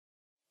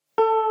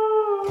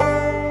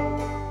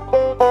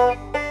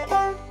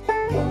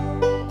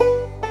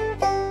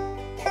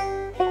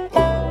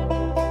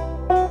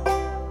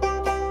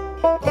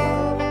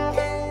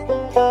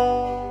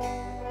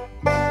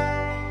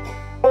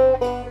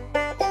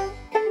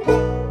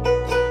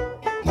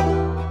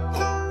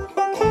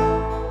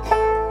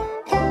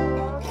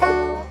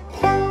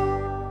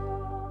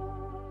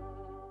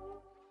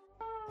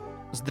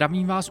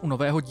Zdravím vás u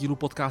nového dílu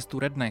podcastu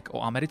Redneck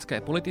o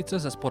americké politice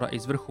ze spoda i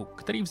z vrchu,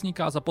 který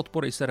vzniká za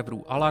podpory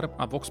serverů Alarm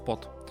a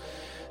Voxpod.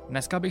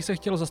 Dneska bych se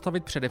chtěl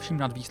zastavit především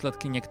nad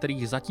výsledky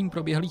některých zatím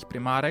proběhlých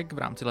primárek v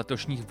rámci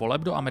letošních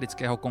voleb do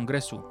amerického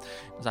kongresu.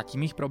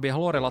 Zatím jich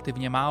proběhlo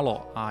relativně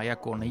málo a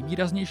jako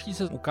nejvýraznější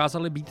se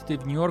ukázaly být ty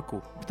v New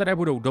Yorku, které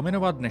budou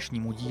dominovat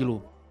dnešnímu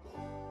dílu.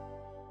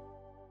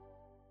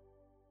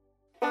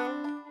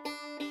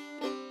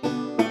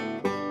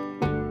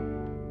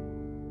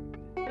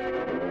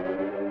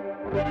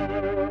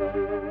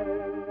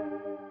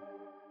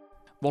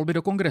 Volby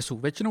do kongresu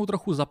většinou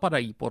trochu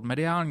zapadají pod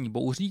mediální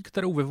bouří,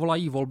 kterou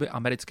vyvolají volby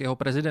amerického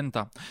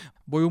prezidenta.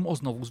 Bojům o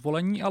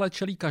znovuzvolení ale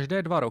čelí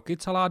každé 2 roky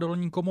celá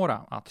dolní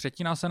komora a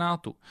třetina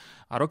senátu.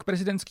 A rok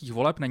prezidentských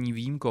voleb není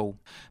výjimkou.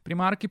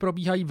 Primárky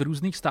probíhají v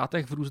různých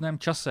státech v různém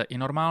čase i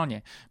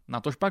normálně,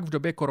 natož pak v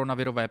době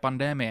koronavirové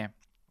pandémie.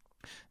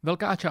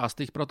 Velká část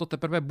jich proto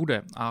teprve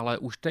bude, ale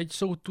už teď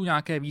jsou tu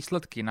nějaké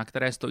výsledky, na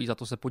které stojí za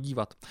to se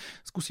podívat.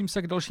 Zkusím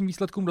se k dalším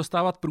výsledkům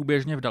dostávat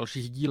průběžně v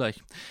dalších dílech.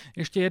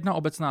 Ještě jedna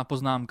obecná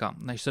poznámka,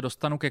 než se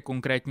dostanu ke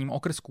konkrétním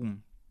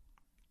okrskům.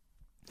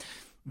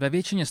 Ve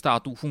většině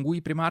států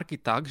fungují primárky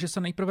tak, že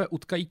se nejprve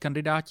utkají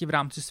kandidáti v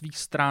rámci svých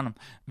stran.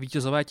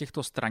 Vítězové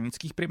těchto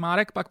stranických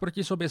primárek pak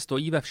proti sobě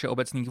stojí ve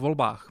všeobecných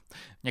volbách.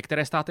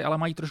 Některé státy ale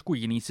mají trošku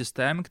jiný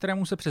systém,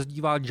 kterému se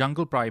přezdívá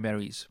jungle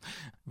primaries.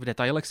 V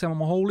detailech se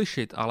mohou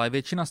lišit, ale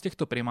většina z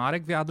těchto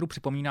primárek v jádru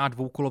připomíná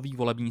dvoukolový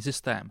volební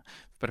systém.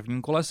 V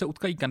prvním kole se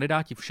utkají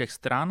kandidáti všech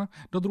stran,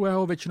 do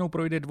druhého většinou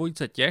projde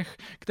dvojice těch,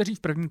 kteří v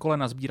prvním kole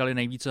nazbírali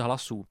nejvíce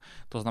hlasů.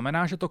 To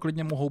znamená, že to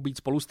klidně mohou být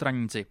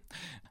spolustraníci.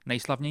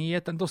 Nejslavněji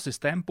je tento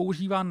systém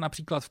používán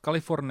například v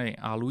Kalifornii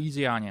a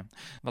Louisianě.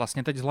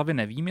 Vlastně teď z hlavy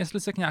nevím, jestli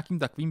se k nějakým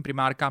takovým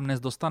primárkám dnes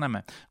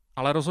dostaneme,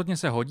 ale rozhodně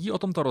se hodí o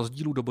tomto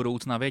rozdílu do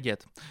budoucna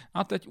vědět.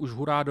 A teď už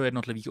hurá do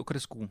jednotlivých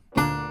okrsků.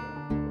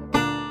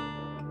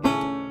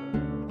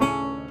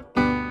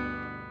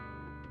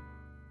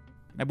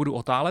 Nebudu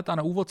otálet a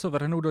na úvod se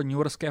vrhnu do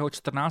newyorského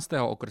 14.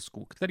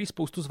 okrsku, který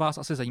spoustu z vás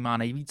asi zajímá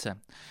nejvíce.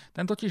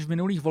 Ten totiž v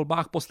minulých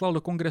volbách poslal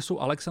do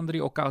kongresu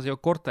Alexandrii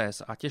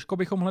Ocasio-Cortez a těžko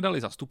bychom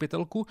hledali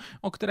zastupitelku,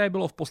 o které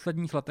bylo v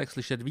posledních letech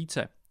slyšet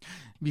více.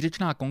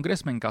 Výřečná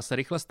kongresmenka se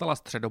rychle stala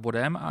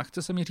středobodem a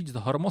chce se mi říct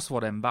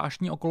hromosvodem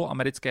vášní okolo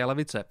americké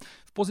levice,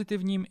 v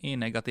pozitivním i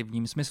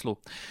negativním smyslu.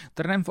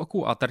 Trnem v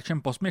oku a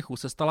terčem posměchu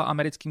se stala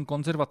americkým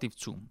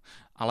konzervativcům,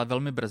 ale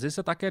velmi brzy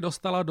se také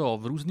dostala do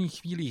v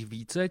různých chvílích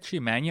více či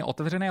méně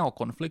otevřeného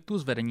konfliktu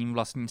s vedením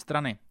vlastní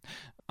strany.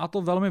 A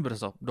to velmi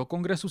brzo. Do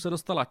kongresu se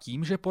dostala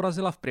tím, že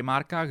porazila v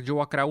primárkách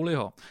Joea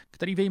Crowleyho,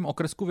 který v jejím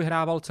okrsku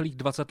vyhrával celých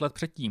 20 let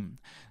předtím.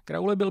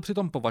 Crowley byl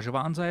přitom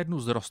považován za jednu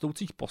z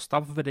rostoucích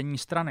postav vedení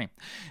strany.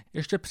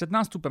 Ještě před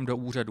nástupem do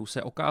úřadu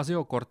se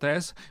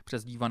Ocasio-Cortez,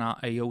 přezdívaná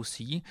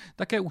AOC,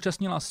 také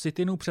účastnila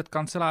sit-inu před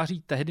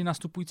kanceláří tehdy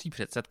nastupující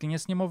předsedkyně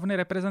sněmovny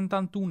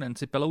reprezentantů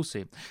Nancy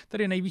Pelosi,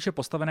 tedy nejvýše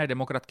postavené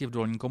demokratky v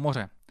dolní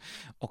komoře.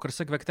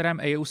 Okrsek, ve kterém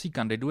AOC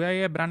kandiduje,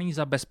 je braný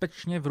za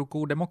bezpečně v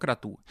rukou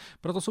demokratů.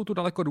 Proto jsou tu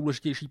daleko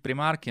důležitější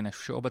primárky než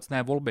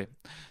všeobecné volby.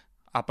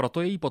 A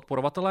proto její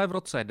podporovatelé v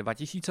roce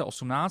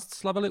 2018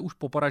 slavili už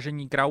po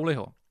poražení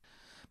Crowleyho.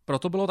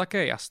 Proto bylo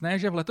také jasné,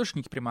 že v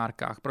letošních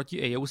primárkách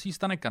proti AOC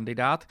stane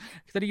kandidát,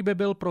 který by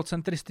byl pro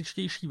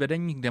centrističtější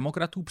vedení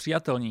demokratů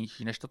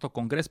přijatelnější než tato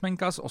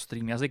kongresmenka s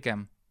ostrým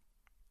jazykem.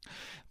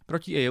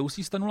 Proti AOC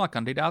stanula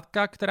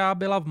kandidátka, která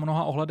byla v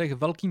mnoha ohledech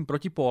velkým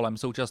protipólem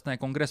současné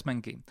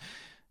kongresmenky.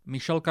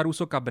 Michelle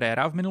Caruso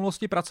Cabrera v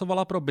minulosti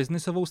pracovala pro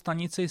biznisovou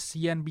stanici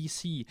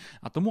CNBC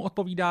a tomu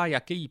odpovídá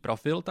jak její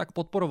profil, tak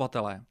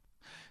podporovatelé.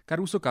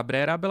 Caruso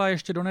Cabrera byla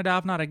ještě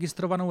donedávna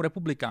registrovanou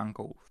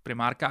republikánkou. V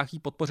primárkách jí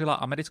podpořila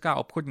americká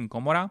obchodní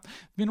komora,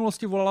 v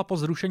minulosti volala po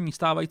zrušení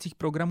stávajících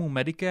programů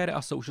Medicare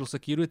a Social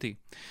Security.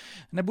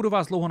 Nebudu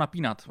vás dlouho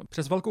napínat.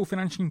 Přes velkou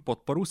finanční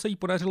podporu se jí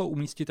podařilo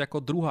umístit jako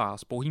druhá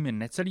s pouhými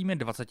necelými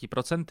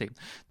 20%,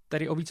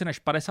 tedy o více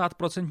než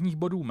 50%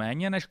 bodů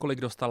méně, než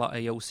kolik dostala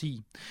AOC.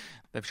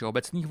 Ve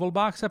všeobecných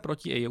volbách se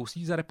proti AOC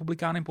za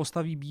republikány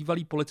postaví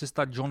bývalý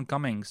policista John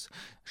Cummings.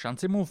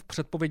 Šanci mu v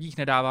předpovědích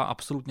nedává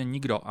absolutně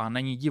nikdo a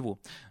není divu.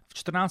 V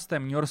 14.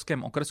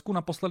 newyorském okrsku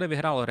naposledy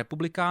vyhrál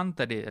republikán,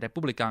 tedy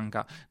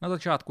republikánka, na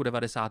začátku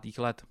 90.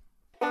 let.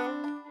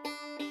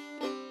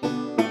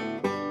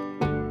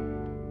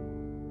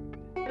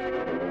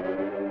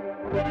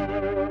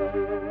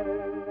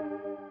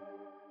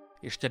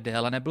 Ještě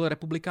déle nebyl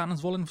republikán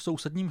zvolen v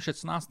sousedním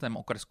 16.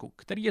 okrsku,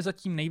 který je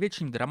zatím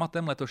největším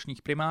dramatem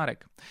letošních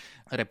primárek.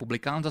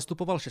 Republikán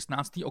zastupoval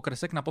 16.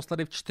 okrsek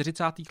naposledy v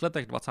 40.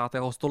 letech 20.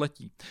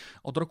 století.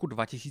 Od roku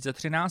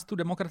 2013 tu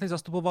demokraty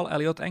zastupoval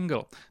Eliot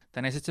Engel.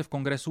 Ten je sice v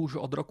kongresu už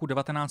od roku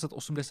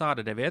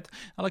 1989,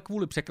 ale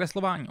kvůli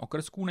překreslování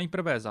okrsků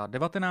nejprve za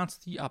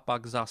 19. a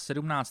pak za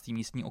 17.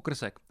 místní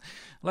okrsek.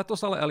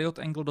 Letos ale Eliot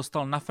Engel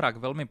dostal na frak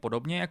velmi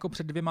podobně jako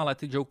před 2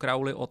 lety Joe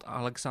Crowley od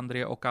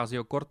Alexandrie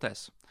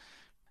Ocasio-Cortez.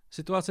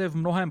 Situace je v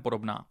mnohém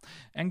podobná.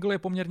 Engel je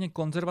poměrně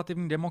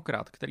konzervativní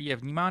demokrat, který je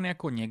vnímán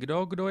jako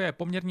někdo, kdo je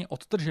poměrně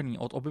odtržený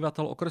od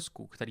obyvatel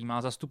okrsku, který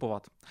má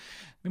zastupovat.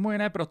 Mimo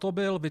jiné proto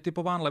byl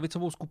vytipován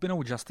levicovou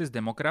skupinou Justice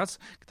Democrats,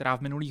 která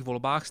v minulých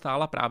volbách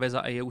stála právě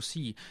za AOC,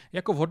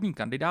 jako vhodný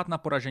kandidát na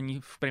poražení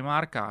v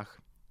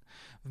primárkách.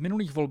 V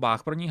minulých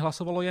volbách pro ní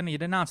hlasovalo jen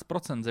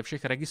 11% ze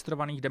všech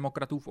registrovaných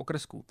demokratů v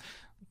okrsku,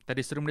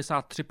 tedy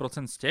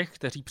 73% z těch,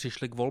 kteří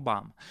přišli k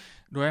volbám.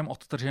 Dojem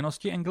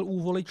odtrženosti Engel u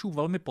voličů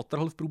velmi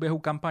podtrhl v průběhu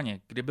kampaně,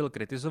 kdy byl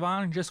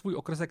kritizován, že svůj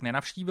okrsek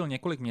nenavštívil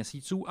několik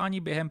měsíců ani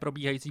během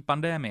probíhající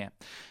pandémie.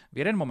 V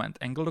jeden moment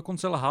Engel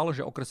dokonce lhal,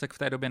 že okrsek v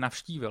té době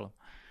navštívil.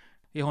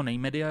 Jeho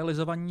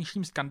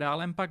nejmedializovanějším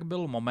skandálem pak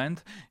byl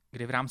moment,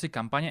 kdy v rámci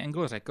kampaně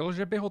Engel řekl,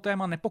 že by ho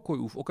téma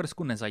nepokojů v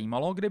okrsku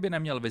nezajímalo, kdyby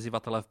neměl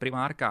vyzývatele v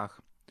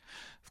primárkách.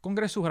 V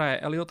kongresu hraje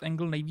Eliot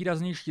Engel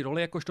nejvýraznější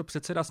roli jakožto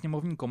předseda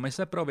sněmovní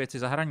komise pro věci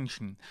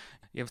zahraniční.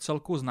 Je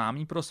vcelku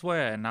známý pro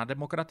svoje na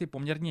demokraty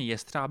poměrně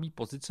jestřábí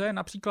pozice,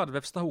 například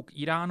ve vztahu k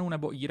Iránu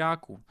nebo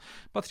Iráku.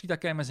 Patří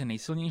také mezi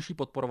nejsilnější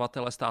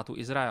podporovatele státu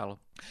Izrael.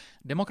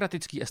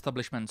 Demokratický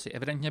establishment si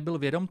evidentně byl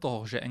vědom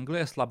toho, že Engel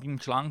je slabým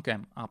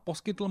článkem a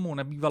poskytl mu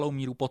nebývalou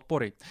míru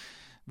podpory.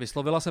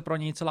 Vyslovila se pro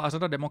něj celá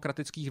řada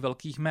demokratických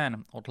velkých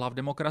jmén, od hlav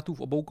demokratů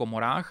v obou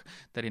komorách,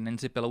 tedy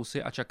Nancy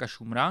Pelosi a Chucka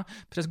Schumera,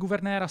 přes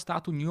guvernéra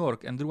státu New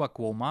York Andrewa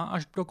Cuoma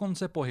až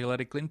dokonce po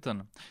Hillary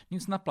Clinton.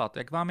 Nic na plat,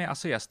 jak vám je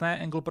asi jasné,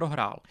 Engel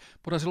prohrál.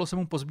 Podařilo se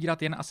mu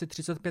pozbírat jen asi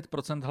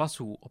 35%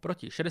 hlasů,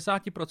 oproti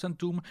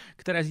 60%,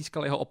 které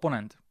získal jeho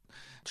oponent.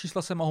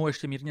 Čísla se mohou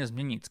ještě mírně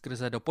změnit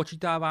skrze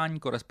dopočítávání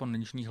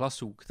korespondenčních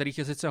hlasů, kterých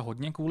je sice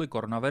hodně kvůli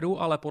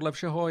koronaviru, ale podle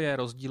všeho je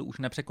rozdíl už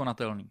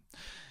nepřekonatelný.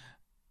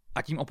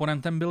 A tím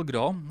oponentem byl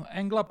kdo?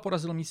 Engla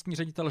porazil místní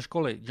ředitel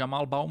školy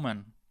Jamal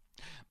Bowman.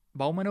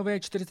 Bowmanovi je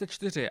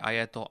 44 a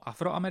je to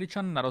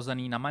Afroameričan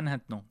narozený na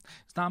Manhattanu.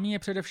 Známý je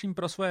především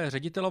pro svoje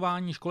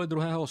ředitelování školy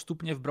 2.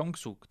 stupně v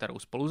Bronxu, kterou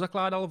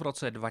spoluzakládal v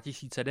roce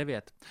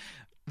 2009.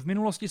 V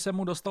minulosti se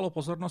mu dostalo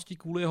pozornosti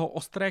kvůli jeho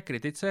ostré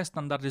kritice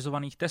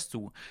standardizovaných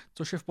testů,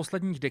 což je v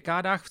posledních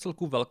dekádách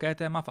vcelku velké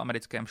téma v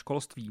americkém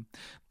školství.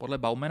 Podle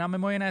Bowmana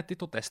mimo jiné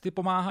tyto testy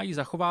pomáhají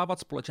zachovávat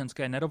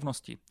společenské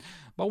nerovnosti.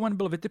 Bowman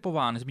byl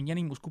vytipován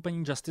zmíněným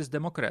uskupením Justice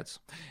Democrats.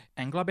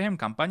 Engla během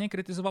kampaně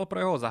kritizoval pro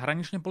jeho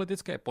zahraničně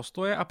politické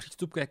postoje a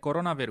přístup ke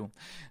koronaviru.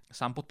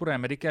 Sám podporuje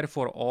Medicare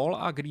for All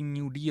a Green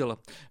New Deal.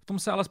 V tom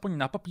se alespoň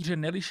na papíře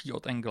neliší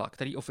od Engla,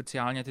 který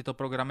oficiálně tyto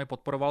programy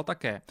podporoval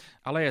také,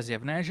 ale je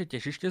zjevné, že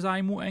těžiště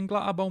zájmu Engla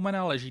a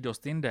Bowmana leží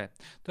dost jinde.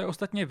 To je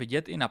ostatně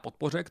vidět i na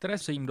podpoře, které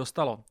se jim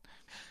dostalo.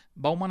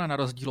 Bowmana na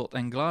rozdíl od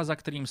Engla, za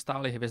kterým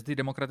stály hvězdy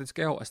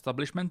demokratického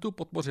establishmentu,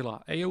 podpořila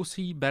AOC,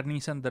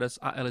 Bernie Sanders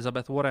a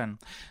Elizabeth Warren.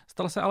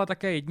 Stal se ale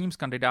také jedním z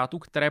kandidátů,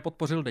 které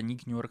podpořil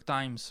deník New York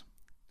Times.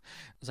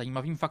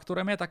 Zajímavým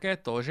faktorem je také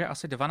to, že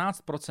asi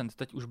 12%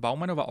 teď už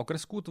Bowmanova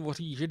okrsku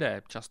tvoří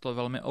Židé, často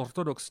velmi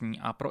ortodoxní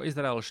a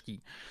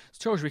proizraelští, z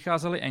čehož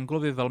vycházely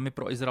Englovi velmi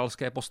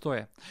proizraelské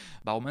postoje.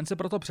 Bowman se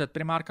proto před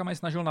primárkami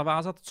snažil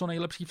navázat co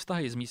nejlepší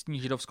vztahy s místní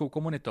židovskou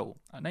komunitou.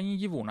 Není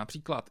divu,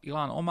 například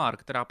Ilhan Omar,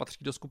 která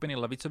patří do skupiny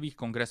levicových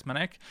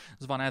kongresmenek,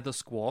 zvané The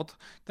Squad,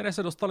 které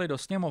se dostaly do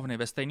sněmovny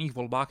ve stejných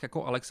volbách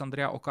jako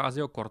Alexandria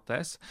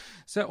Ocasio-Cortez,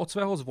 se od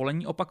svého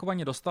zvolení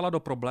opakovaně dostala do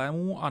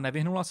problémů a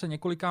nevyhnula se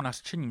několika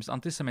nařčením z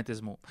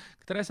antisemitismu,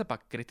 které se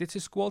pak kritici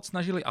Squad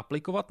snažili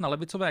aplikovat na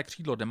levicové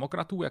křídlo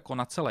demokratů jako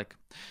na celek.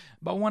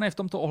 Bowman je v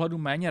tomto ohledu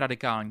méně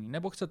radikální,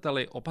 nebo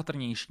chcete-li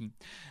opatrnější.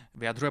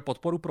 Vyjadřuje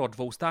podporu pro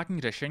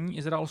dvoustátní řešení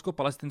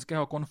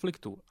izraelsko-palestinského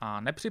konfliktu a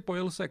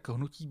nepřipojil se k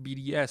hnutí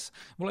BDS,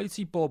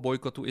 volající po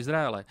bojkotu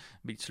Izraele,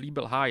 byť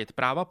slíbil hájit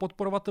práva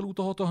podporovatelů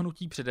tohoto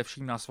hnutí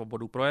především na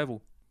svobodu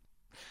projevu.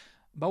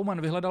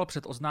 Bowman vyhledal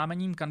před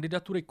oznámením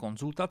kandidatury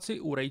konzultaci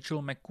u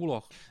Rachel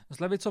McCulloch z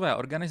levicové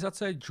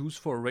organizace Jews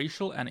for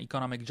Racial and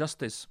Economic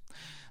Justice.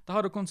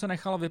 Ta dokonce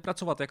nechala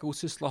vypracovat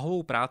jakousi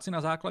slahovou práci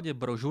na základě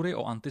brožury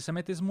o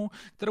antisemitismu,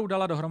 kterou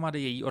dala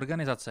dohromady její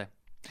organizace.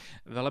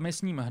 Velmi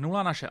s ním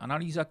hnula naše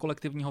analýza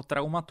kolektivního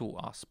traumatu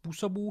a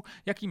způsobů,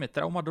 jakými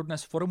trauma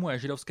dodnes formuje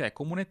židovské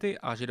komunity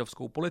a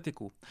židovskou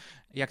politiku.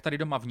 Jak tady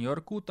doma v New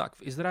Yorku, tak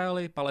v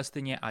Izraeli,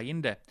 Palestině a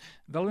jinde.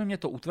 Velmi mě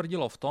to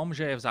utvrdilo v tom,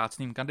 že je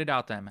vzácným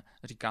kandidátem,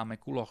 říká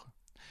McCulloch.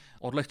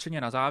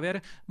 Odlehčeně na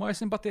závěr, moje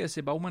sympatie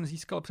si Bowman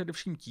získal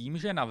především tím,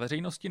 že na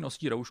veřejnosti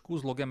nosí roušku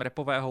s logem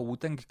rapového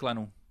Wu-Tang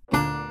Clanu.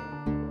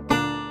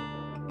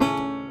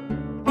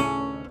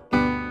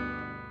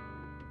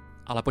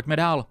 Ale pojďme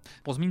dál.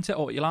 Po zmínce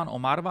o Ilhan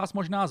Omar vás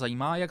možná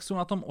zajímá, jak jsou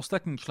na tom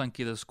ostatní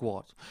členky The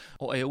Squad.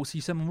 O AOC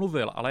jsem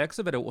mluvil, ale jak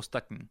se vedou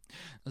ostatní?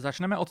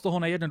 Začneme od toho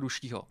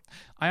nejjednoduššího.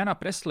 Ayanna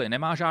Pressley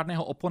nemá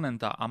žádného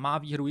oponenta a má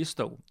výhru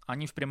jistou.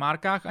 Ani v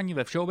primárkách, ani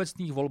ve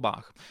všeobecných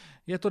volbách.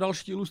 Je to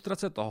další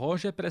ilustrace toho,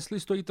 že Presley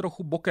stojí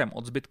trochu bokem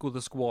od zbytku The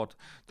Squad,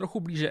 trochu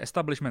blíže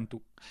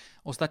establishmentu.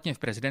 Ostatně v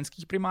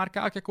prezidentských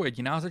primárkách jako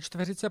jediná ze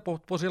čtveřice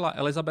podpořila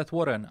Elizabeth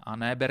Warren a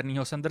ne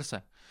Bernieho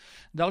Sanderse.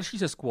 Další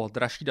ze Squad,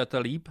 Rashida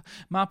Tlaib,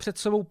 má před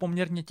sebou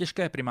poměrně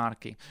těžké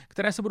primárky,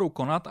 které se budou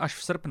konat až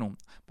v srpnu.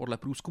 Podle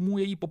průzkumů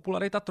její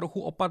popularita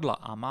trochu opadla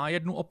a má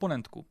jednu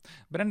oponentku.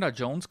 Brenda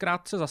Jones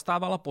krátce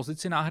zastávala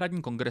pozici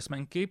náhradní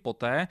kongresmenky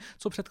poté,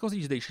 co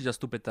předchozí zdejší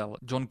zastupitel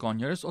John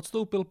Conyers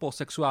odstoupil po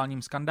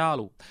sexuálním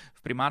skandálu.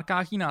 V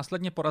primárkách jí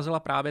následně porazila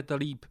právě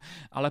Tlaib,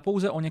 ale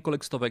pouze o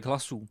několik stovek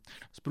hlasů.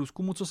 Z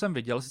průzkumu, co jsem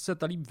viděl, sice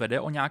Tlaib vede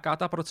o nějaká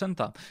ta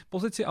procenta,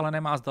 pozici ale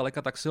nemá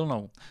zdaleka tak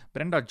silnou.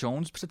 Brenda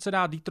Jones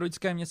předsedá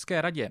Detroitské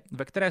městské radě,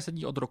 ve které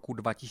sedí od roku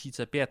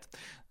 2005.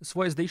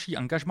 Svoje zdejší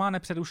angažmá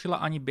nepřerušila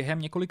ani během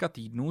několika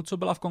týdnů, co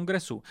byla v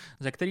kongresu,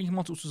 ze kterých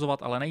moc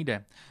usuzovat ale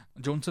nejde.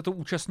 Jones se to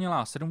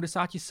účastnila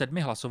 77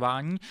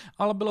 hlasování,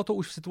 ale bylo to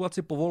už v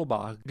situaci po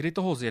volbách, kdy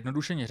toho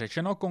zjednodušeně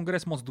řečeno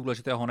kongres moc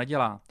důležitého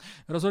nedělá.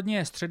 Rozhodně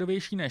je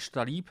středovější než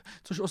Tlaib,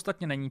 což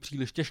ostatně není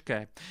příliš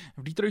těžké.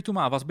 V Detroitu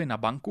má vazby na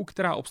banku,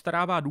 která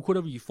obstarává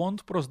důchodový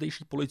fond pro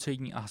zdejší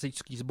policejní a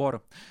hasičský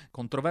sbor.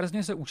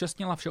 Kontroverzně se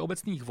účastnila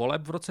všeobecných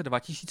voleb v roce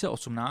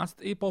 2018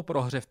 i po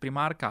prohře v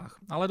primárkách,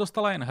 ale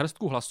dostala jen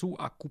hrstku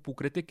hlasů a kupu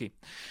kritiky.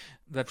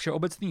 Ve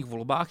všeobecných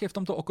volbách je v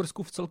tomto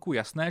okrsku vcelku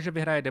jasné, že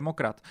vyhraje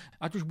demokrat,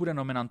 ať už bude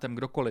nominantem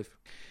kdokoliv.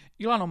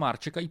 Ilhan Omar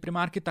čekají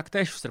primárky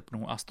taktéž v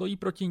srpnu a stojí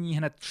proti ní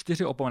hned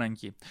 4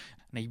 oponenti.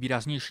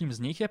 Nejvýraznějším z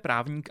nich je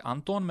právník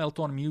Anton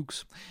Melton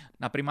Mewes.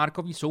 Na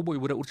primárkový souboj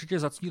bude určitě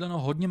zacíleno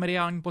hodně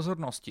mediální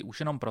pozornosti, už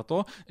jenom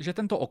proto, že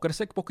tento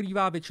okrsek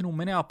pokrývá většinu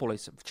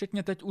Minneapolis,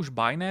 včetně teď už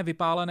bájné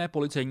vypálené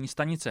policejní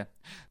stanice.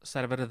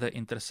 Server The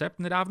Intercept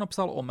nedávno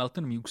psal o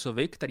Melton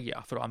Mewesovi, který je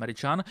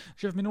Afroameričan,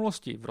 že v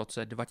minulosti v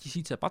roce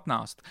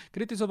 2015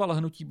 kritizoval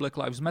hnutí Black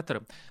Lives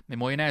Matter.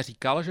 Mimo jiné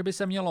říkal, že by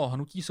se mělo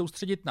hnutí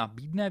soustředit na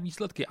bídné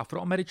výsledky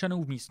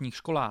Afroameričanů v místních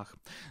školách.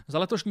 Za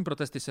letošní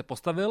protesty se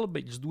postavil,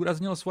 byť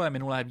zdůraznil svoje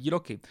minulé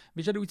výroky,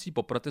 vyžadující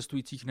po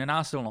protestujících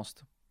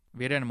nenásilnost.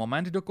 V jeden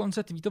moment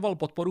dokonce tweetoval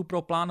podporu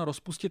pro plán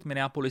rozpustit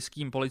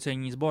minneapoliský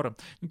policejní sbor,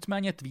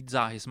 nicméně tweet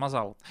záhy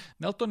smazal.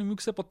 Melton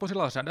Mewes se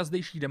podpořila řada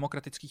zdejších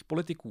demokratických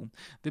politiků.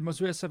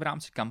 Vymezuje se v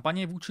rámci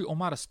kampaně vůči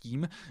Omar s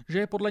tím, že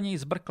je podle něj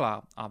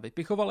zbrklá a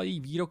vypichovala její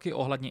výroky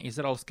ohledně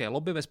izraelské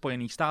lobby ve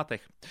Spojených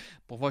státech.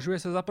 Považuje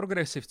se za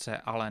progresivce,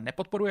 ale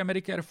nepodporuje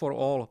Medicare for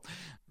All.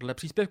 Dle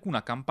příspěvků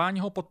na kampaň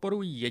ho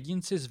podporují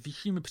jedinci s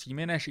vyššími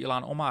příjmy než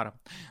Ilhan Omar.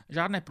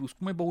 Žádné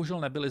průzkumy bohužel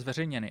nebyly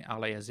zveřejněny,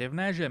 ale je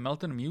zjevné, že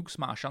Melton Mewes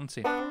má šanci.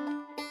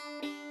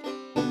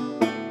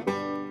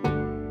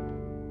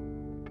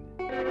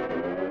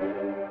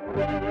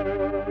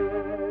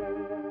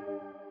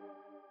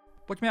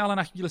 Pojďme ale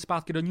na chvíli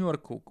zpátky do New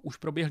Yorku, k už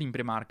proběhlým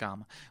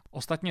primárkám.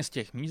 Ostatně z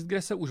těch míst,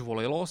 kde se už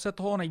volilo, se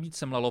toho nejvíc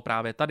semlelo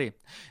právě tady.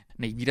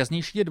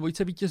 Nejvýraznější je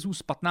dvojice vítězů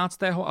z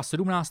 15. a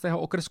 17.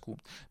 okrsku.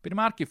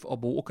 Primárky v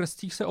obou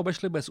okrscích se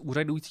obešly bez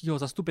úřadujícího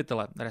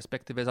zastupitele,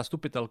 respektive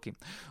zastupitelky.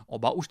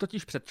 Oba už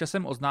totiž před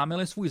časem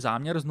oznámili svůj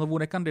záměr znovu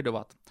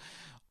nekandidovat.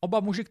 Oba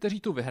muži, kteří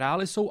tu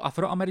vyhráli, jsou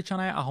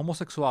Afroameričané a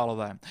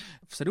homosexuálové.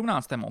 V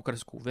 17.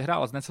 okrsku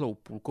vyhrál s necelou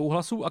půlkou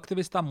hlasů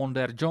aktivista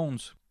Mondaire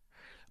Jones.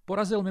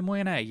 Porazil mimo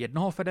jiné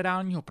jednoho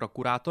federálního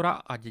prokurátora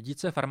a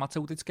dědice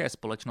farmaceutické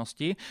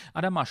společnosti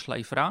Adama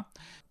Schleifera,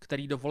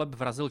 který do voleb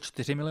vrazil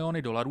 $4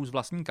 miliony z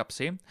vlastní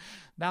kapsy,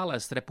 dále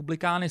s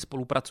republikány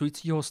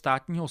spolupracujícího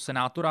státního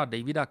senátora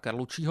Davida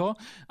Carlucciho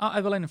a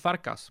Evelyn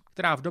Farkas,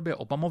 která v době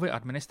Obamovy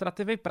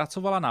administrativy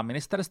pracovala na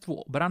ministerstvu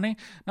obrany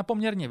na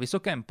poměrně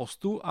vysokém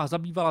postu a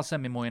zabývala se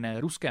mimo jiné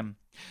Ruskem.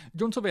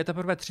 Jonesovi je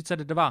teprve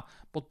 32,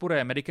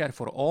 podporuje Medicare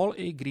for All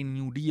i Green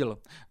New Deal.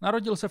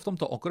 Narodil se v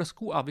tomto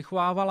okrsku a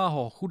vychovávala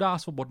ho chudá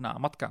svobodná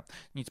matka.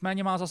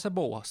 Nicméně má za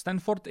sebou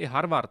Stanford i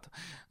Harvard.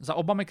 Za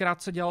Obamy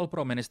krátce dělal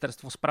pro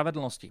ministerstvo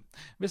spravedlnosti.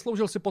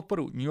 Vysloužil si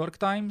podporu New York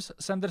Times,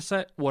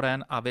 Sanderse,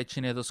 Warren a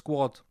většiny The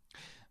Squad.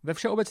 Ve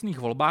všeobecných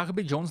volbách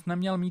by Jones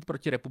neměl mít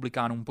proti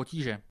republikánům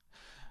potíže.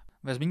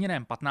 Ve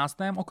zmíněném 15.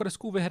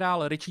 okrsku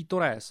vyhrál Richie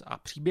Torres a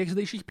příběh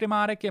zdejších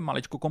primárek je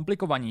maličko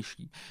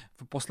komplikovanější.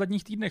 V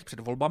posledních týdnech před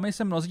volbami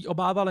se mnozí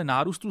obávali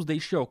nárůstu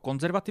zdejšího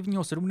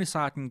konzervativního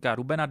sedmdesátníka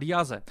Rubena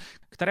Diaze,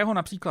 kterého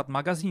například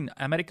magazín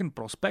American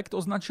Prospect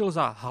označil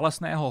za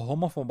halasného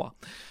homofoba.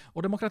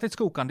 O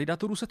demokratickou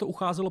kandidaturu se to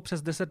ucházelo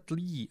přes 10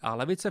 lidí a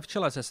levice v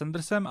čele se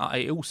Sandersem a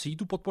AOC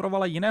tu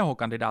podporovala jiného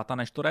kandidáta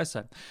než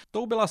Torrese.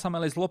 Tou byla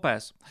Samilis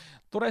Lopez.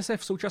 Torres je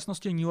v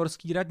současnosti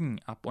newyorský radní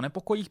a po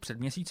nepokojích před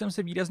měsícem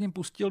se výrazně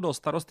pustil do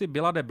starosty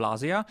Billa de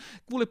Blasia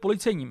kvůli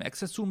policejním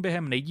excesům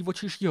během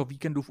nejdivočejšího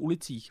víkendu v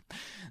ulicích.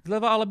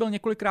 Zleva ale byl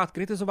několikrát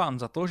kritizován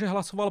za to, že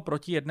hlasoval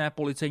proti jedné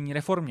policejní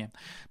reformě.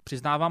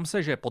 Přiznávám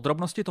se, že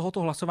podrobnosti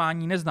tohoto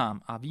hlasování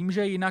neznám a vím,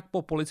 že jinak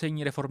po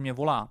policejní reformě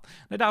volá.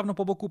 Nedávno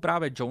po boku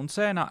právě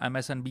Jonese na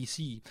MSNBC,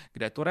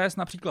 kde Torres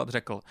například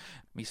řekl: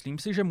 "Myslím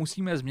si, že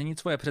musíme změnit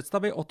svoje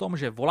představy o tom,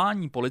 že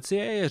volání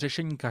policie je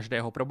řešení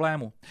každého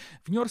problému."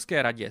 V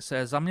newyorské radě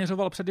se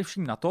zaměřoval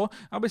především na to,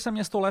 aby se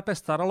město lépe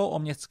staralo o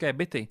městské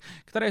byty,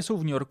 které jsou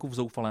v New Yorku v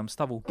zoufalém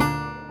stavu.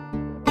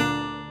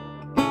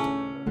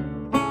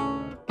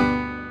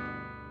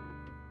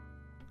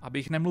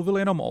 Abych nemluvil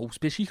jenom o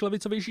úspěších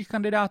levicovějších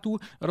kandidátů,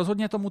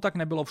 rozhodně tomu tak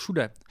nebylo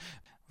všude.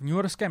 V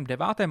newyorském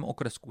 9.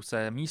 okrsku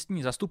se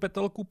místní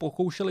zastupitelku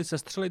pokoušeli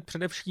sestřelit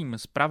především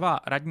zprava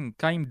radní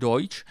Chaim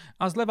Deutsch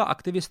a zleva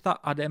aktivista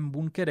Adam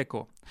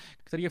Bunkedeko,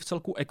 který je v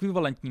celku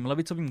ekvivalentním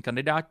levicovým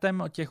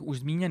kandidátem těch už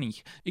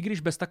zmíněných, i když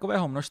bez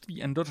takového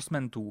množství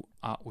endorsementů.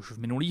 A už v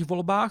minulých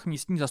volbách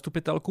místní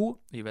zastupitelku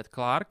Yvette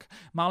Clarke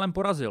málem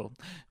porazil.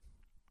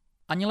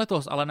 Ani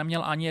letos ale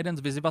neměl ani jeden z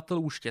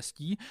vyzývatelů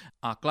štěstí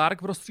a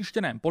Clarke v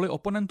roztříštěném poli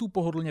oponentů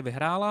pohodlně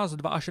vyhrála z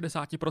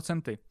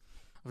 62%.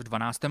 V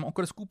 12.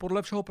 okrsku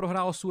podle všeho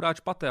prohrál Suraj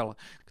Patel,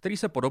 který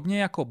se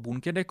podobně jako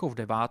Bunkedeko v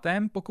 9.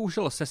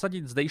 pokoušel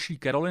sesadit zdejší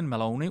Carolyn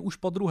Maloney už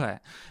po druhé.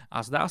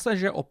 A zdá se,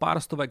 že o pár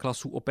stovek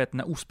hlasů opět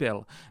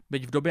neuspěl,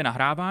 byť v době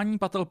nahrávání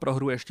Patel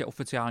prohru ještě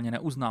oficiálně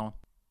neuznal.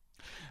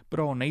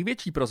 Pro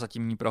největší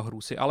prozatímní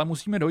prohru si ale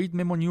musíme dojít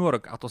mimo New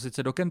York, a to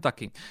sice do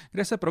Kentucky,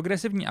 kde se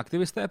progresivní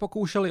aktivisté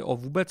pokoušeli o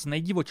vůbec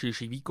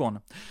nejdivočejší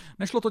výkon.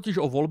 Nešlo totiž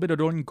o volby do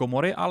dolní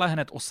komory, ale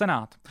hned o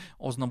Senát.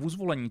 O znovu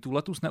zvolení tu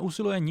letos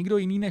neusiluje nikdo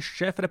jiný než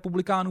šéf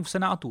republikánů v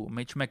Senátu,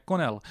 Mitch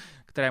McConnell,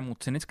 kterému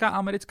cynická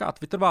americká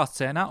twitterová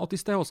scéna od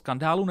jistého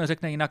skandálu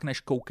neřekne jinak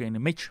než Cocaine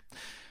Mitch.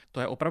 To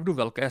je opravdu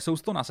velké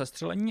sousto na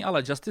sestřelení,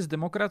 ale Justice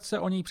Democrats se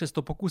o něj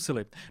přesto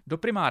pokusili. Do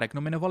primárek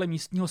nominovali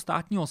místního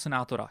státního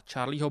senátora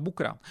Charlieho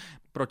Bookera.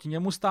 Proti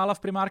němu stála v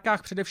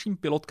primárkách především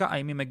pilotka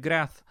Amy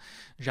McGrath.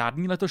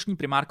 Žádný letošní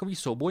primárkový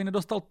souboj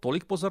nedostal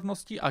tolik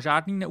pozornosti a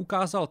žádný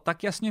neukázal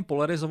tak jasně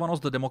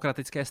polarizovanost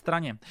demokratické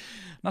straně.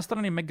 Na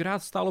straně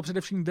McGrath stálo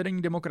především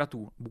vedení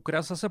demokratů.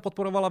 Bookera zase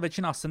podporovala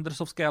většina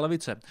Sandersovské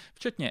levice,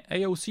 včetně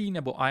AOC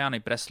nebo Ayanny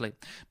Pressley.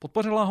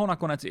 Podpořila ho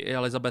nakonec i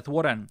Elizabeth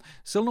Warren.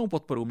 Silnou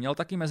podporu měl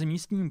taky mezi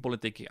místními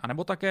politiky,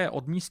 anebo také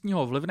od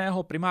místního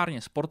vlivného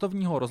primárně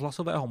sportovního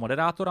rozhlasového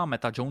moderátora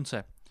Metta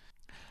Jonese.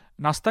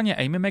 Na straně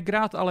Amy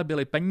McGrath ale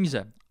byly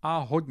peníze. A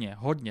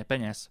hodně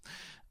peněz.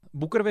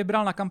 Booker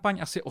vybral na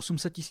kampaň asi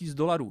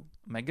 $800,000,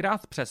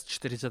 McGrath přes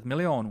 40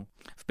 milionů.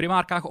 V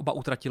primárkách oba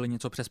utratili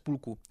něco přes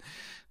půlku.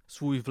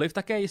 Svůj vliv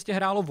také jistě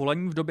hrálo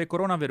volení v době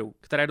koronaviru,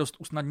 které dost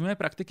usnadňuje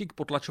praktiky k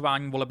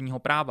potlačování volebního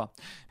práva.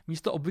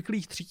 Místo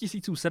obvyklých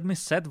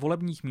 3700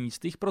 volebních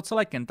míst jich pro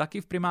celé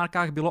Kentucky v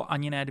primárkách bylo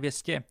ani ne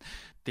 200.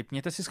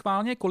 Tipněte si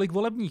schválně, kolik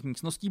volebních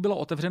místností bylo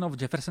otevřeno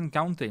v Jefferson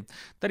County,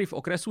 tedy v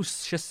okresu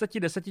s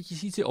 610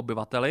 000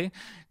 obyvateli,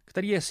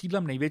 který je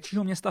sídlem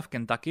největšího města v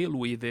Kentucky,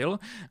 Louisville,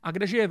 a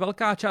kde žije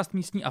velká část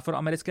místní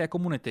afroamerické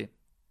komunity.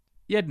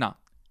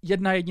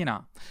 Jedna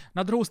jediná.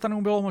 Na druhou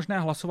stranu bylo možné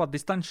hlasovat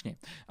distančně.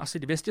 Asi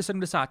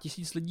 270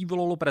 000 lidí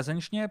volilo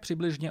prezenčně,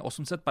 přibližně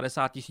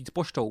 850 000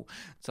 poštou.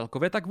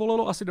 Celkově tak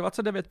volilo asi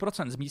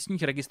 29% z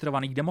místních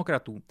registrovaných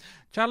demokratů.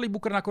 Charlie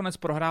Booker nakonec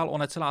prohrál o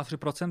necelá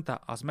 3%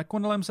 a s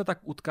McConnellem se tak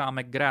utká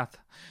McGrath.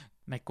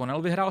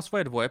 McConnell vyhrál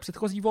svoje dvoje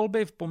předchozí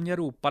volby v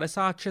poměru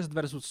 56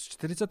 versus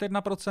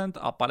 41%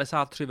 a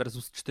 53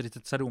 versus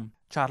 47.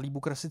 Charlie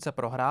Booker sice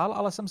prohrál,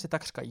 ale jsem si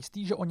takřka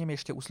jistý, že o něm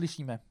ještě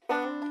uslyšíme.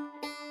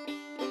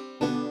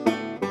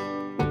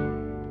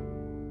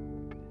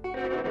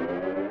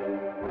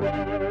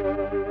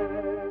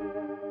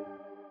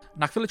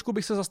 Na chviličku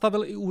bych se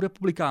zastavil i u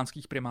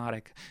republikánských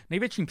primárek.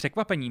 Největším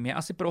překvapením je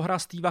asi prohra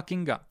Steva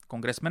Kinga,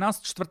 kongresmena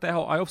z 4.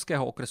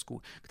 Iowského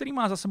okrsku, který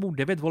má za sebou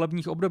 9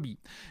 volebních období.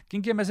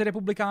 King je mezi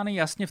republikány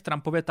jasně v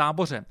Trumpově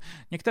táboře.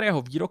 Některé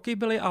jeho výroky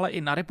byly ale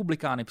i na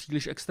republikány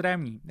příliš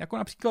extrémní, jako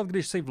například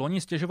když se v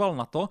loni stěžoval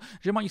na to,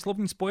 že mají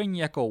slovní spojení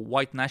jako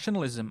white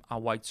nationalism a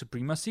white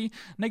supremacy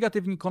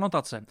negativní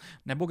konotace,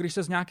 nebo když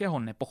se z nějakého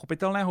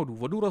nepochopitelného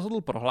důvodu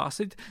rozhodl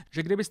prohlásit,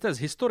 že kdybyste z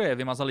historie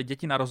vymazali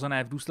děti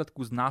narozené v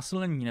důsledku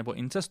znásilnění nebo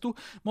incestu,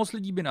 moc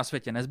lidí by na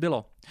světě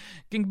nezbylo.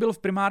 King byl v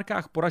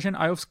primárkách poražen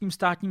iowským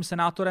státním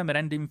senátorem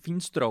Randym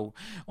Feenstrou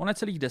o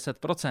necelých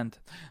 10%.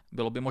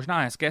 Bylo by možná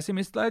hezké si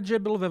myslet, že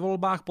byl ve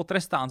volbách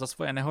potrestán za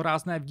svoje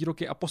nehorázné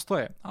výroky a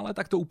postoje, ale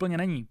tak to úplně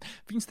není.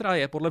 Feenstra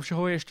je podle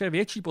všeho ještě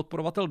větší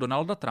podporovatel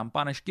Donalda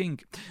Trumpa než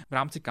King. V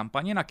rámci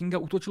kampaně na Kinga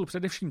útočil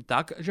především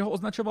tak, že ho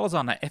označoval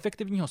za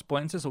neefektivního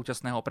spojence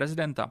současného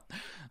prezidenta.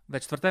 Ve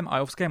 4.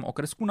 iowském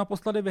okrsku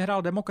naposledy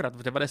vyhrál demokrat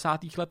v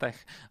 90.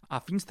 letech a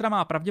Feenstra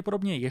má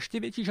pravděpodobně ještě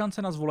větší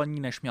šance na zvolení,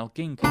 než měl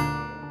King.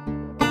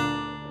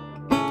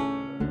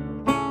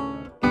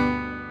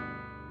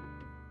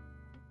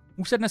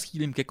 Už se dnes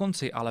chýlím ke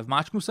konci, ale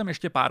vmáčknu jsem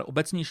ještě pár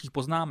obecnějších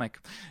poznámek.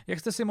 Jak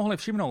jste si mohli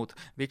všimnout,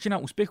 většina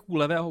úspěchů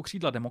levého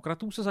křídla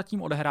demokratů se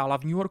zatím odehrála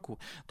v New Yorku.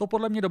 To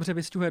podle mě dobře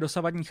vystihuje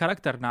dosavadní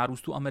charakter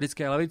nárůstu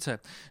americké levice.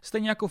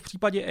 Stejně jako v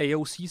případě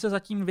AOC se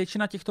zatím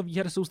většina těchto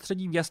výher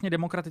soustředí v jasně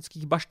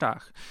demokratických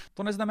baštách.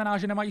 To neznamená,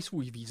 že nemají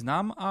svůj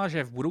význam a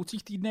že v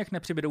budoucích týdnech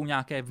nepřibydou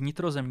nějaké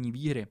vnitrozemní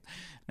výhry.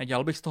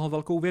 Nedělal bych z toho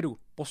velkou vědu.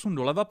 Posun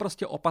doleva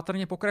prostě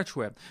opatrně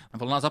pokračuje.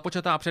 Vlna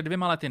započatá před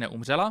 2 lety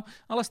neumřela,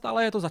 ale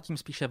stále je to zatím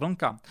spíše vlna.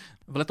 Bionka.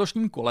 V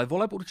letošním kole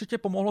voleb určitě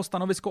pomohlo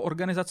stanovisko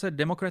organizace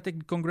Democratic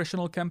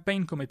Congressional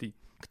Campaign Committee,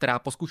 která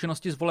po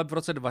zkušenosti z voleb v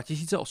roce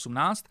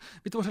 2018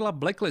 vytvořila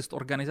blacklist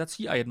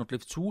organizací a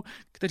jednotlivců,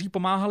 kteří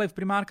pomáhali v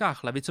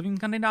primárkách levicovým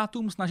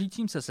kandidátům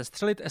snažícím se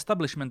sestřelit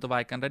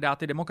establishmentové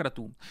kandidáty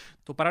demokratů.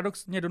 To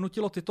paradoxně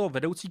donutilo tyto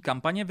vedoucí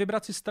kampaně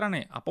vybrat si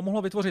strany a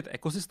pomohlo vytvořit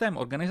ekosystém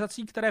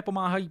organizací, které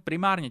pomáhají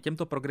primárně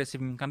těmto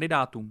progresivním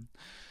kandidátům.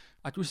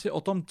 Ať už si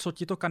o tom, co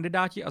tito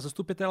kandidáti a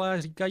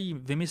zastupitelé říkají,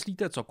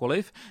 vymyslíte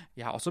cokoliv,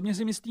 já osobně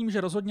si myslím,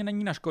 že rozhodně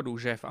není na škodu,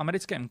 že v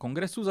americkém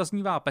kongresu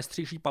zaznívá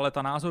pestřejší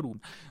paleta názorů.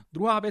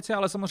 Druhá věc je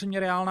ale samozřejmě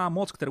reálná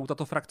moc, kterou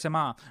tato frakce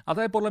má, a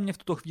to je podle mě v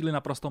tuto chvíli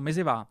naprosto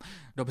mizivá.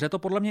 Dobře to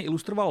podle mě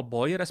ilustroval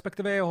boj,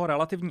 respektive jeho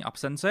relativní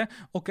absence,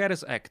 o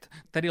CARES Act,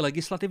 tedy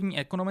legislativní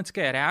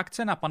ekonomické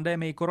reakce na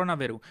pandemii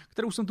koronaviru,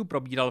 kterou jsem tu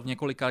probíral v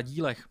několika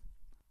dílech.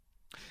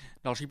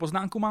 Další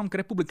poznámku mám k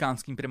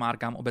republikánským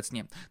primárkám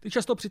obecně. Ty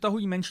často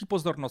přitahují menší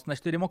pozornost než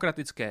ty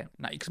demokratické.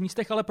 Na x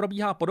místech ale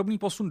probíhá podobný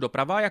posun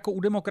doprava jako u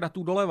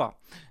demokratů doleva.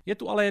 Je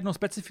tu ale jedno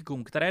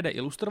specifikum, které jde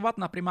ilustrovat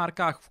na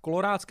primárkách v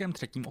kolorádském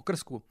 3.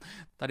 okrsku.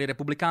 Tady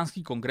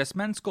republikánský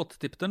kongresmen Scott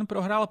Tipton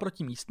prohrál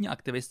proti místní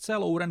aktivistce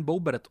Lauren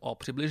Boebert o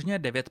přibližně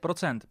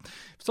 9%.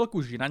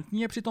 Vcelku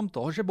žinantní je přitom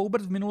to, že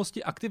Boebert v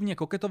minulosti aktivně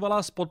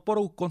koketovala s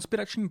podporou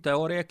konspirační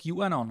teorie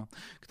QAnon,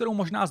 kterou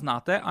možná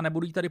znáte a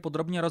nebudu ji tady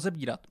podrobně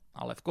rozebírat,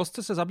 ale v kostce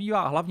se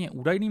zabývá hlavně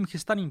údajným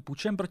chystaným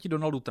pučem proti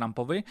Donaldu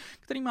Trumpovi,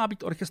 který má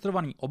být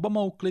orchestrovaný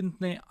Obamou,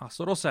 Clintony a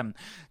Sorosem.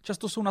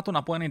 Často jsou na to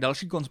napojeny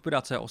další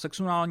konspirace o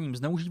sexuálním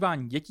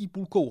zneužívání dětí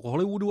půlkou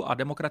Hollywoodu a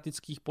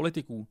demokratických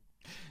politiků.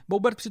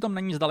 Boebert přitom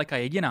není zdaleka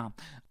jediná.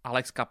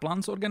 Alex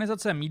Kaplan z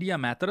organizace Media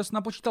Matters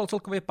napočítal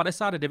celkově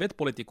 59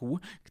 politiků,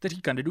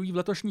 kteří kandidují v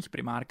letošních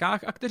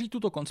primárkách a kteří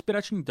tuto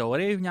konspirační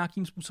teorii v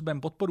nějakým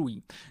způsobem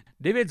podporují.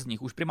 9 z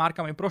nich už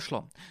primárkami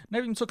prošlo.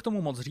 Nevím, co k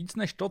tomu moc říct,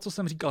 než to, co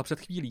jsem říkal před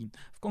chvílí.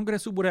 V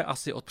kongresu bude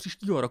asi od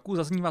příštího roku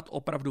zaznívat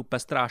opravdu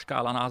pestrá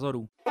škála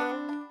názorů.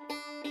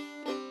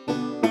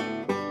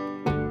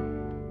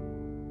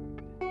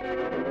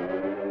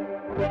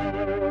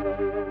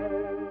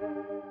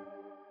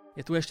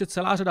 Je tu ještě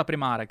celá řada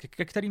primárek,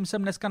 ke kterým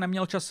jsem dneska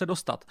neměl čas se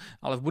dostat,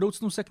 ale v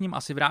budoucnu se k nim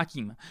asi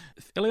vrátím.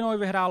 V Illinois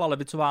vyhrála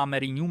levicová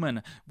Mary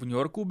Newman, v New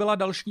Yorku byla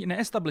další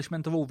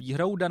neestablishmentovou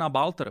výhrou Dana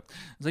Balter.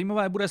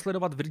 Zajímavé bude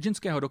sledovat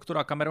virginského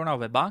doktora Camerona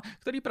Webba,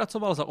 který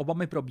pracoval za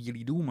Obamy pro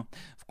Bílý dům.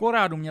 V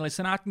Kolorádu měly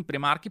senátní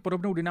primárky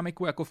podobnou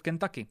dynamiku jako v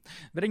Kentucky.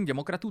 Vedení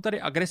demokratů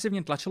tady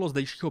agresivně tlačilo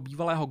zdejšího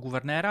bývalého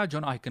guvernéra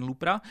Johna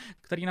Hickenloopera,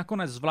 který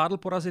nakonec zvládl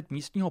porazit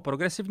místního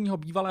progresivního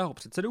bývalého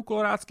předsedu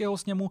kolorádského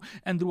sněmu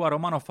Andrewa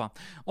Romanofa.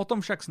 O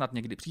tom však snad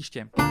někdy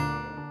příště.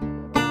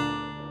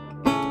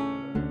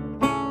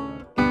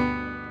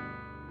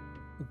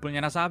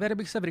 Úplně na závěr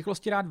bych se v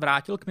rychlosti rád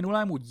vrátil k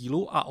minulému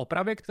dílu a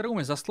opravě, kterou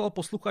mi zaslal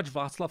posluchač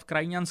Václav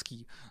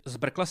Krajňanský.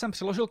 Zbrkle jsem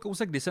přeložil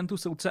kousek disentu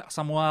soudce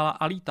Samuela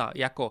Alita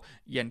jako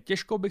jen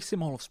těžko bych si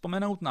mohl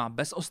vzpomenout na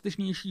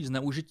bezostyšnější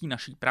zneužití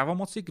naší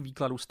pravomoci k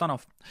výkladu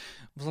stanov.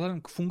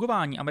 Vzhledem k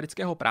fungování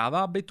amerického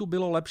práva by tu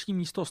bylo lepší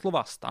místo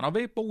slova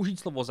stanovy použít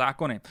slovo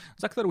zákony,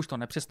 za kterouž to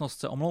nepřesnost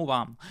se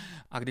omlouvám.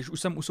 A když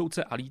už jsem u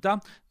soudce Alita,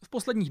 v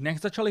posledních dnech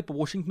začaly po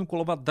Washingtonu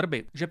kolovat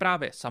drby, že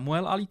právě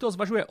Samuel Alito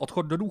zvažuje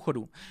odchod do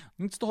důchodu.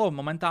 Nic toho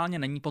momentálně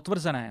není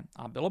potvrzené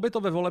a bylo by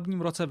to ve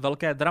volebním roce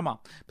velké drama.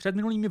 Před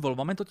minulými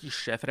volbami totiž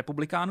šéf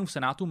republikánů v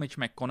Senátu Mitch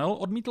McConnell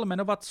odmítl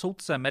jmenovat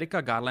soudce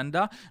Merricka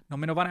Garlanda,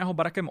 nominovaného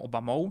Barackem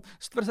Obamou,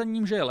 s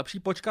tvrzením, že je lepší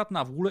počkat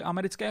na vůli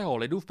amerického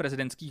lidu v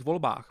prezidentských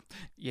volbách.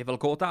 Je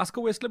velkou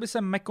otázkou, jestli by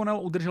se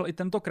McConnell udržel i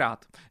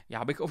tentokrát.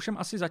 Já bych ovšem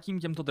asi zatím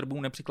těmto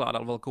drbům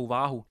nepřikládal velkou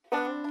váhu.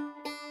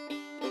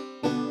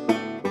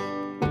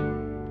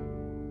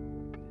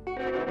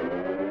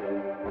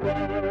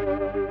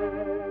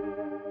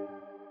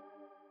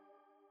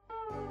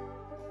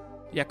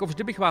 Jako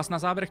vždy bych vás na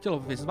závěr chtěl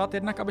vyzvat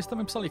jednak, abyste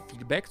mi psali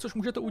feedback, což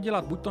můžete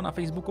udělat buď to na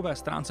facebookové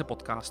stránce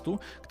podcastu,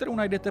 kterou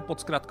najdete pod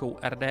zkratkou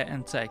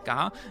RDNCK,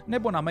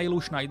 nebo na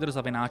mailu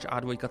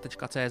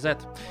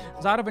schneider@a2.cz.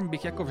 Zároveň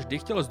bych jako vždy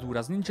chtěl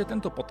zdůraznit, že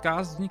tento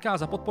podcast vzniká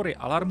za podpory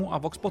Alarmu a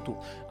Voxpotu,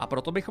 a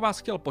proto bych vás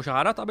chtěl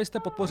požádat, abyste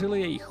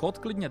podpořili jejich chod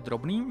klidně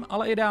drobným,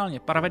 ale ideálně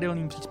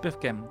pravidelným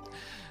příspěvkem.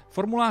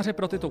 Formuláře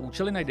pro tyto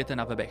účely najdete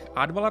na webech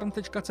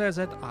advalarm.cz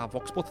a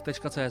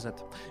voxpot.cz.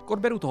 K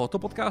odběru tohoto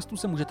podcastu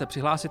se můžete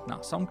přihlásit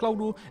na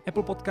Soundcloudu,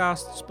 Apple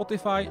Podcast,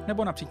 Spotify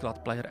nebo například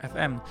Player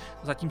FM.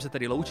 Zatím se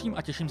tedy loučím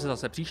a těším se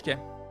zase příště.